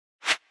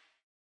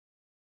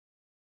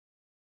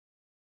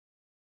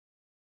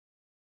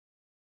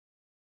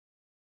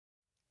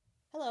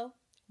Hello,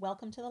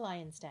 welcome to the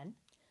Lion's Den.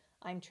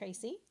 I'm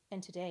Tracey,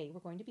 and today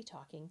we're going to be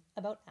talking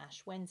about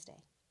Ash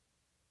Wednesday.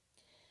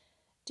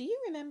 Do you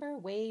remember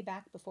way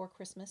back before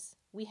Christmas,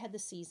 we had the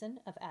season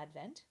of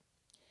Advent?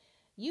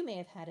 You may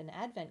have had an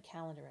Advent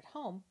calendar at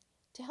home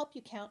to help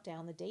you count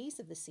down the days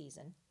of the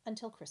season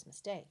until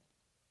Christmas Day.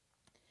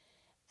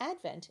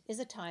 Advent is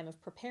a time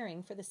of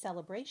preparing for the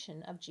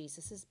celebration of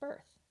Jesus'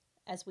 birth,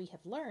 as we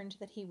have learned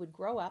that he would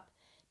grow up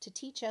to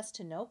teach us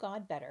to know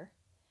God better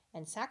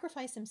and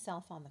sacrifice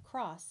himself on the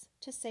cross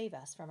to save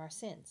us from our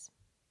sins.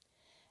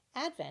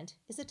 Advent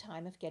is a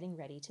time of getting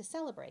ready to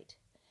celebrate.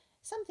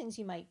 Some things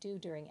you might do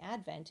during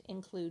Advent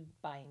include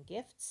buying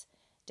gifts,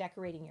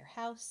 decorating your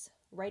house,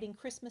 writing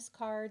Christmas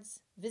cards,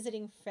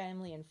 visiting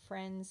family and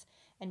friends,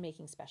 and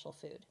making special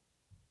food.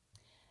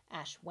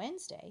 Ash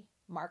Wednesday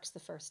marks the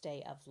first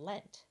day of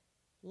Lent.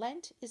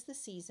 Lent is the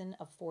season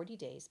of 40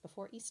 days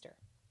before Easter.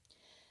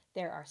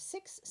 There are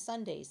 6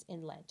 Sundays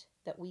in Lent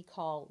that we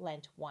call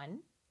Lent 1,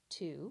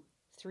 2,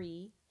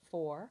 3,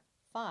 4,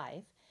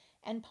 5,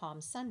 and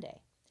Palm Sunday.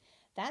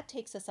 That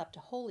takes us up to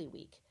Holy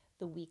Week,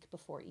 the week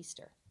before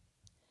Easter.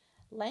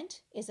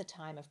 Lent is a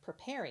time of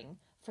preparing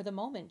for the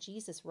moment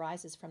Jesus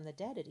rises from the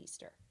dead at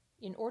Easter,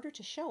 in order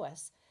to show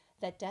us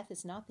that death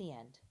is not the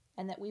end,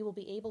 and that we will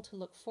be able to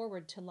look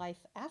forward to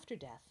life after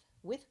death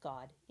with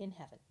God in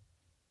heaven.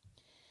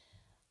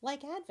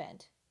 Like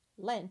Advent,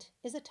 Lent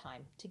is a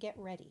time to get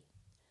ready.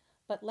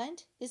 But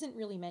Lent isn't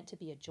really meant to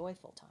be a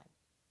joyful time.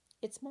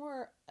 It's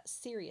more a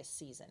serious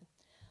season,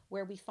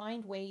 where we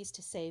find ways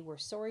to say we're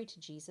sorry to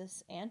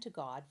Jesus and to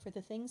God for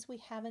the things we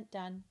haven't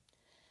done,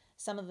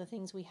 some of the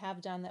things we have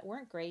done that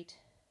weren't great,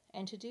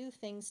 and to do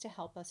things to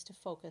help us to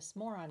focus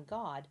more on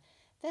God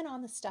than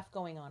on the stuff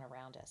going on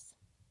around us.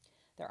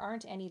 There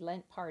aren't any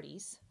Lent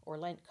parties or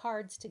Lent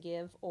cards to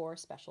give or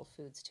special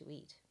foods to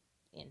eat.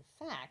 In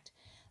fact,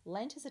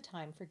 Lent is a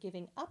time for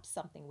giving up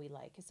something we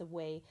like as a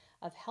way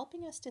of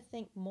helping us to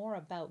think more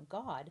about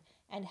God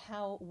and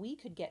how we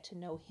could get to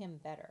know him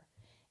better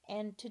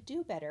and to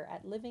do better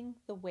at living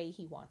the way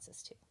he wants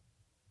us to.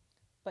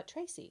 But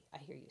Tracey, I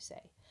hear you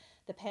say,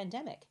 the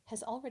pandemic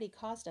has already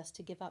caused us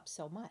to give up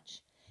so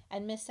much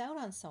and miss out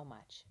on so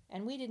much,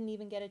 and we didn't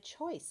even get a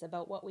choice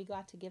about what we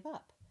got to give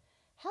up.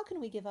 How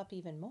can we give up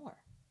even more?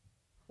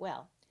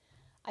 Well,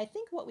 I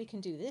think what we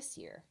can do this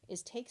year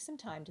is take some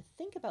time to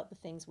think about the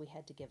things we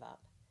had to give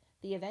up,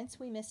 the events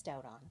we missed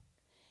out on,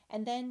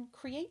 and then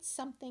create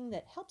something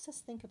that helps us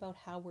think about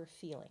how we're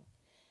feeling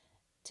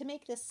to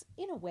make this,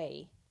 in a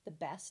way, the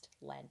best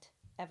Lent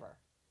ever.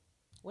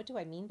 What do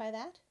I mean by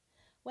that?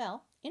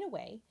 Well, in a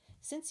way,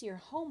 since you're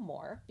home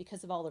more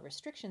because of all the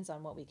restrictions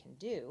on what we can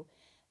do,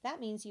 that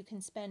means you can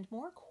spend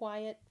more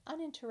quiet,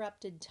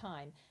 uninterrupted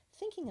time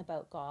thinking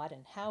about God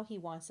and how he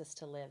wants us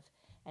to live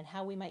and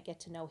how we might get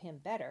to know him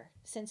better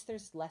since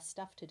there's less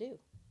stuff to do.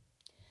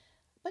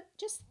 But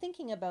just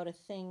thinking about a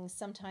thing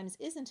sometimes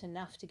isn't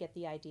enough to get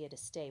the idea to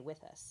stay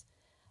with us.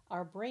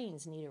 Our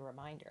brains need a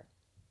reminder.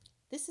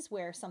 This is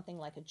where something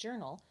like a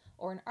journal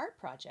or an art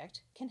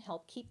project can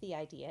help keep the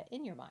idea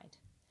in your mind.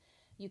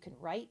 You can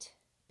write,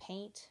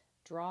 paint,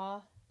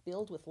 draw,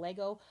 build with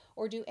Lego,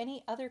 or do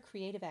any other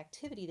creative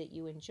activity that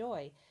you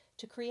enjoy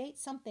to create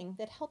something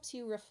that helps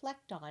you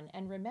reflect on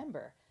and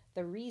remember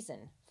the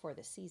reason for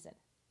the season.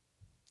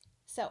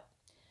 So,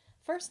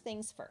 first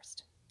things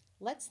first,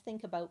 let's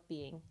think about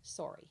being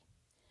sorry.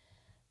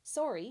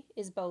 Sorry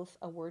is both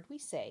a word we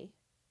say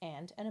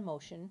and an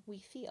emotion we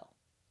feel.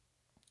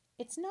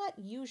 It's not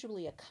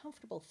usually a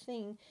comfortable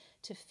thing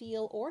to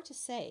feel or to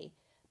say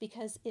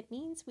because it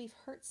means we've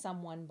hurt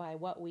someone by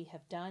what we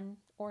have done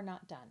or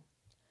not done.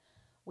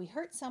 We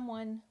hurt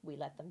someone, we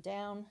let them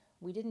down,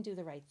 we didn't do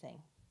the right thing.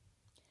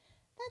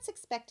 That's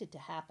expected to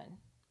happen.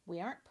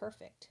 We aren't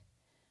perfect.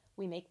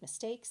 We make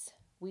mistakes,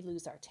 we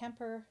lose our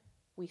temper,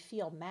 we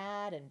feel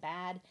mad and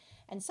bad,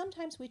 and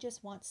sometimes we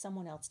just want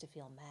someone else to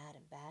feel mad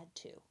and bad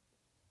too.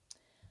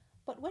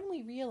 But when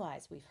we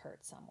realize we've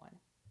hurt someone,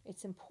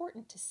 it's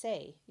important to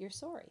say you're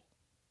sorry.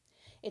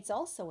 It's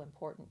also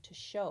important to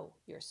show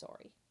you're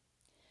sorry.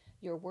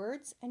 Your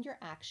words and your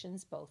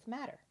actions both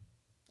matter.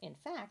 In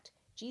fact,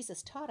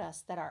 Jesus taught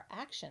us that our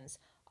actions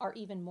are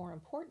even more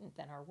important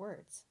than our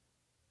words.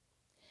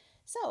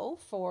 So,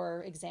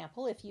 for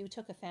example, if you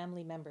took a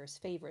family member's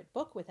favorite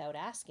book without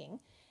asking,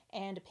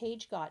 and a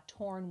page got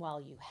torn while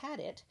you had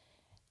it,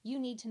 you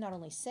need to not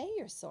only say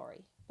you're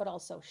sorry, but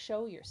also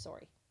show you're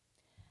sorry.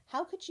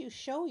 How could you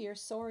show you're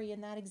sorry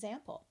in that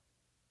example?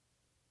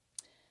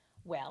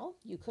 Well,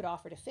 you could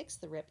offer to fix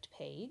the ripped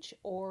page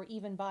or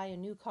even buy a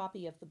new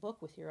copy of the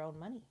book with your own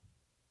money.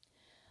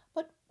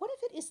 But what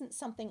if it isn't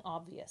something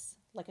obvious,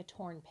 like a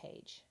torn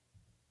page?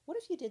 What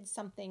if you did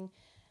something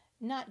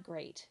not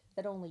great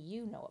that only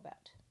you know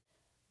about?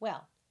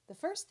 Well, the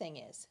first thing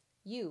is,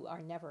 you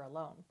are never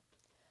alone.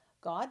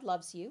 God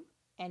loves you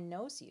and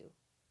knows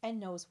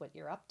what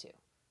you're up to.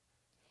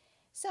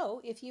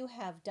 So if you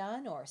have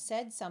done or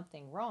said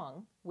something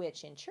wrong,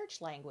 which in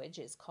church language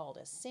is called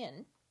a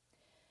sin,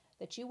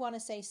 that you want to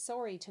say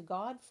sorry to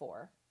God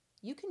for,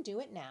 you can do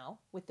it now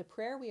with the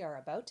prayer we are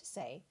about to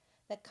say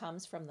that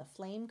comes from the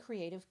Flame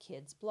Creative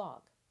Kids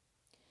blog.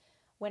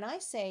 When I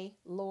say,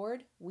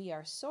 Lord, we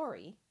are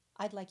sorry,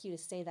 I'd like you to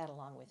say that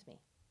along with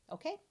me.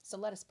 Okay, so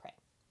let us pray.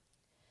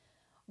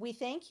 We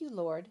thank you,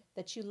 Lord,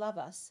 that you love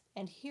us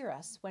and hear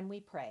us when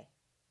we pray.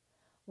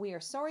 We are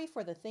sorry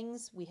for the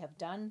things we have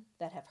done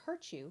that have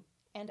hurt you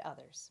and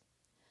others.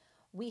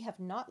 We have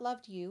not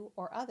loved you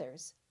or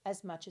others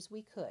as much as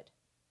we could.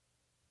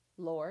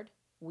 Lord,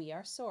 we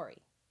are sorry.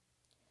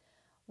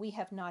 We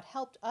have not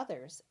helped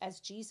others as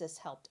Jesus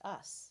helped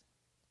us.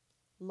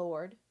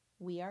 Lord,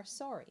 we are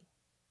sorry.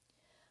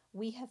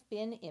 We have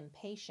been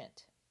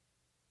impatient.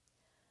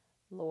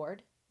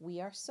 Lord,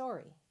 we are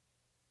sorry.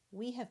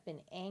 We have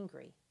been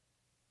angry.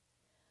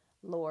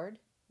 Lord,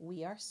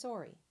 we are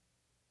sorry.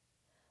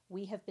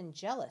 We have been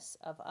jealous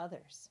of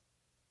others.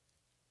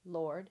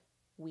 Lord,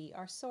 we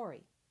are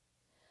sorry.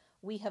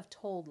 We have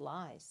told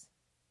lies.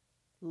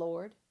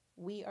 Lord,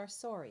 we are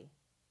sorry.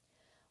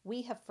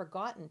 We have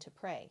forgotten to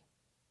pray.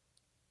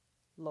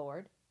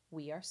 Lord,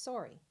 we are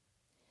sorry.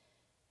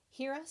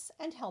 Hear us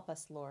and help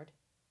us, Lord.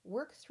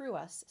 Work through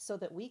us so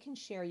that we can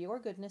share your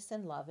goodness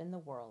and love in the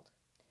world.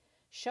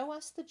 Show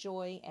us the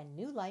joy and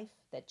new life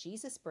that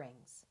Jesus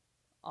brings.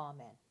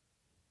 Amen.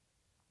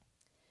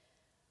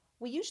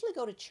 We usually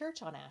go to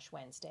church on Ash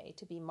Wednesday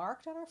to be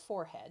marked on our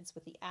foreheads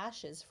with the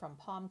ashes from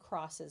palm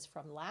crosses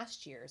from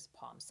last year's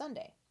Palm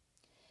Sunday.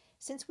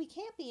 Since we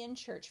can't be in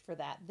church for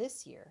that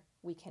this year,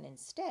 we can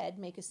instead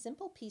make a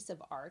simple piece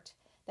of art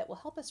that will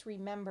help us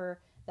remember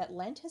that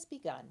Lent has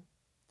begun,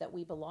 that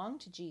we belong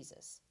to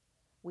Jesus.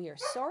 We are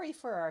sorry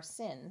for our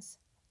sins,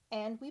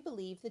 and we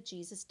believe that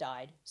Jesus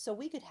died so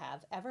we could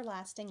have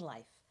everlasting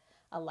life,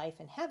 a life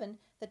in heaven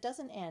that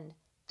doesn't end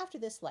after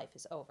this life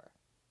is over.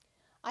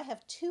 I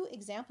have 2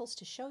 examples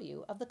to show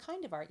you of the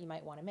kind of art you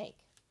might want to make.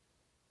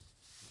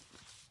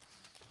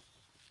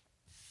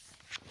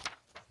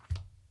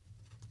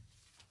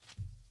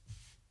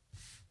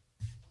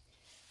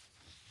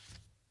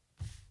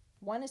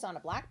 One is on a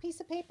black piece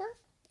of paper,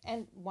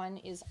 and one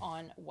is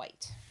on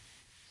white.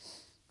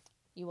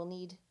 You will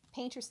need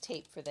painter's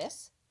tape for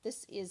this.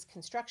 This is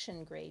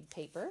construction grade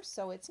paper,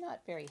 so it's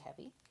not very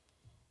heavy.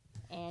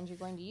 And you're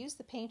going to use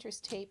the painter's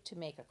tape to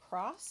make a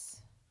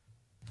cross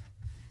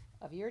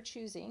of your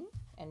choosing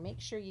and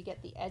make sure you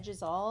get the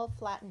edges all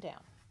flattened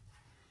down.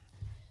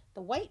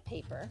 The white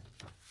paper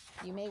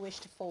you may wish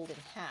to fold in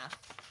half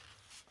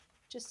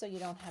just so you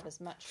don't have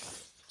as much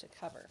to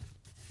cover.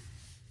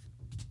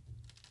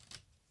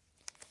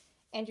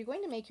 And you're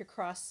going to make your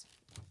cross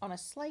on a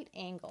slight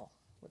angle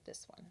with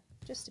this one,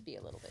 just to be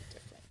a little bit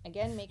different.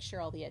 Again, make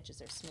sure all the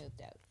edges are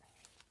smoothed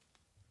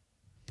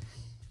out.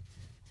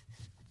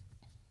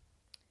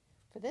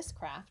 For this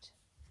craft,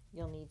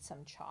 you'll need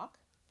some chalk.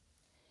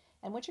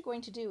 And what you're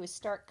going to do is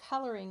start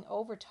coloring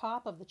over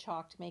top of the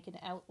chalk to make an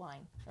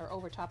outline, or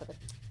over top of the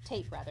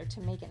tape rather, to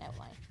make an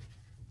outline.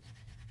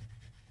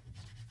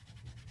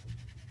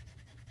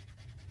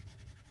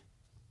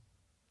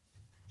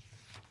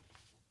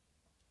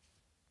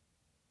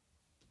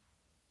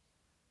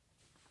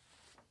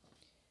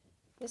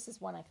 This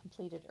is one I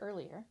completed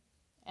earlier,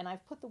 and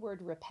I've put the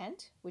word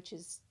repent, which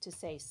is to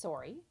say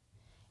sorry,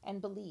 and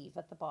believe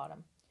at the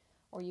bottom,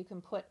 or you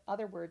can put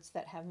other words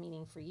that have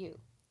meaning for you.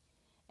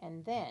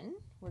 And then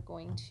we're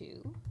going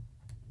to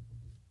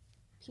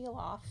peel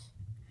off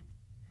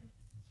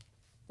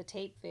the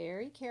tape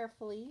very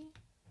carefully.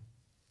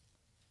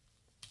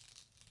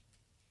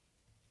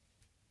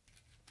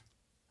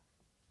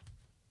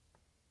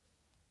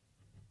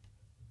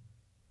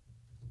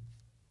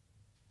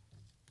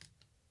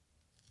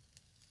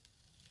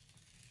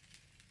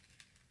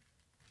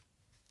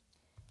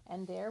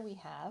 And there we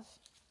have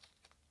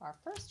our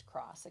first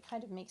cross. It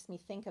kind of makes me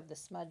think of the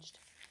smudged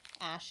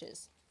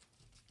ashes.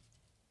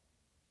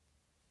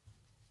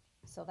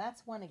 So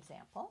that's one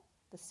example.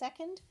 The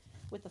second,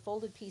 with the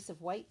folded piece of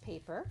white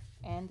paper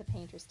and the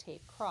painter's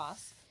tape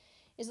cross,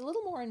 is a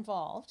little more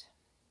involved.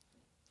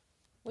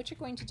 What you're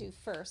going to do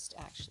first,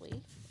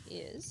 actually,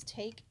 is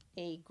take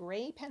a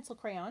gray pencil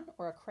crayon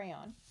or a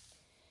crayon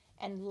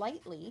and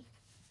lightly,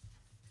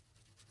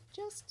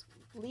 just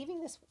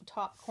leaving this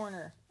top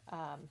corner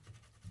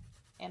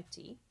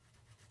empty,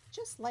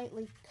 just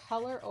lightly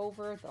color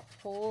over the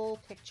whole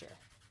picture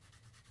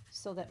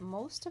so that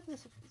most of the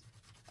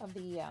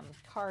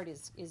card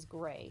is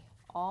gray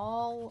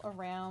all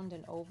around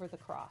and over the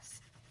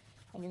cross.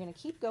 And you're going to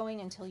keep going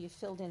until you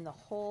filled in the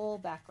whole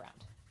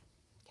background.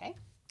 Okay?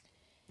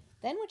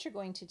 Then what you're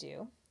going to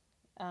do,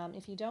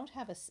 if you don't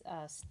have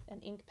an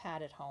ink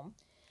pad at home,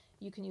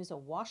 you can use a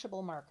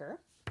washable marker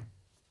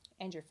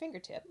and your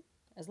fingertip,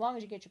 as long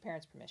as you get your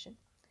parents' permission.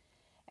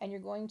 And you're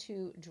going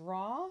to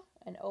draw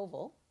an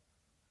oval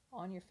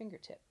on your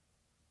fingertip.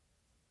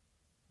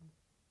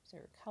 So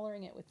you're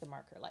coloring it with the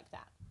marker like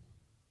that.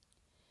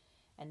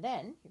 And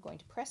then you're going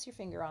to press your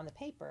finger on the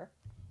paper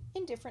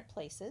in different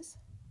places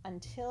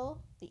until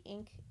the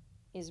ink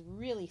is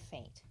really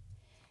faint.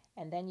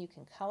 And then you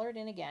can color it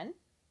in again.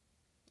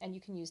 And you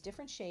can use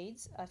different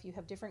shades. If you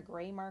have different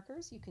gray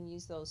markers, you can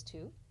use those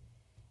too.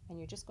 And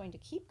you're just going to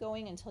keep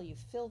going until you've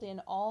filled in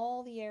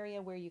all the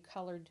area where you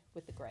colored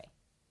with the gray.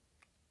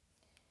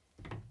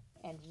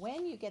 And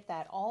when you get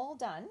that all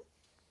done,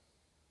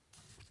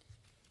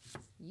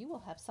 you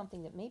will have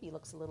something that maybe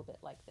looks a little bit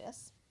like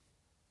this.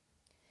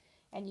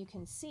 And you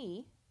can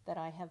see that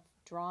I have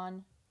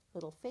drawn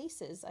little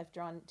faces. I've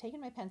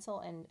taken my pencil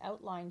and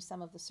outlined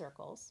some of the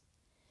circles,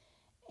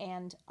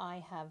 and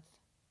I have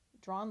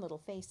drawn little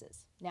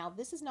faces. Now,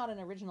 this is not an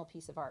original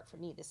piece of art for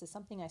me. This is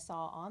something I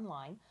saw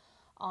online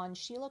on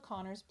Sheila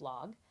Connor's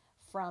blog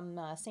from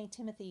St.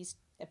 Timothy's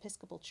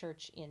Episcopal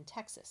Church in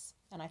Texas.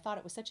 And I thought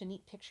it was such a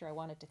neat picture, I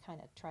wanted to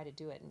kind of try to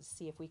do it and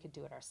see if we could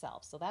do it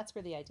ourselves. So that's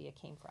where the idea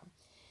came from.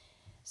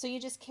 So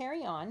you just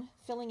carry on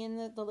filling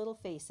in the little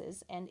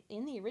faces, and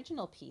in the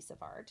original piece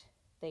of art,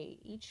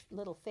 each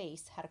little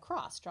face had a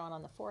cross drawn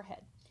on the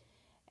forehead,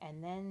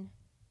 and then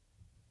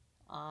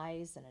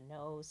eyes and a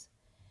nose.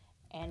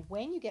 And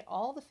when you get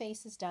all the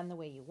faces done the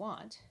way you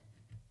want,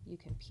 you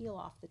can peel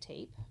off the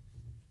tape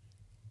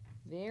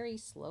very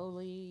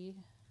slowly.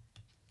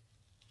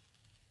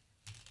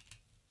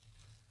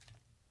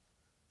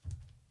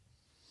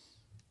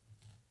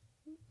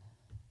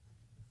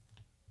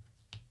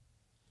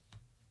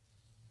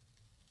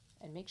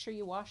 And make sure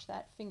you wash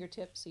that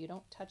fingertip so you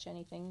don't touch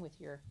anything with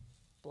your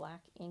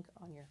black ink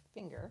on your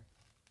finger.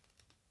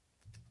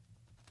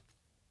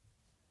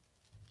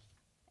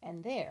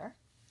 And there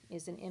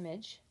is an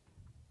image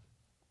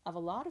of a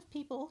lot of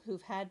people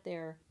who've had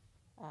their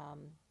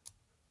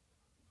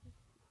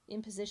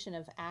imposition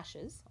of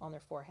ashes on their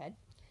forehead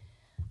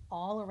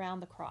all around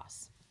the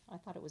cross. I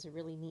thought it was a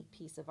really neat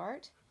piece of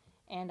art,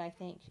 and I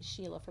thank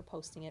Sheila for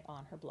posting it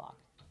on her blog.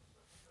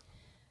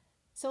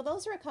 So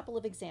those are a couple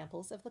of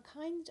examples of the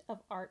kind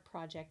of art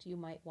project you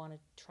might want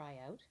to try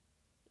out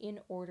in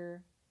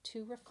order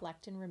to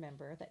reflect and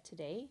remember that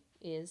today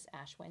is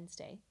Ash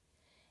Wednesday,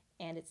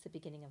 and it's the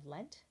beginning of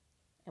Lent,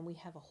 and we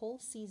have a whole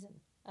season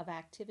of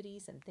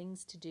activities and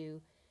things to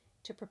do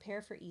to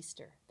prepare for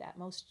Easter, that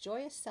most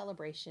joyous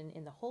celebration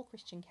in the whole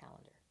Christian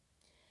calendar.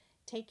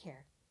 Take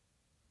care.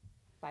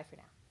 Bye for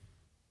now.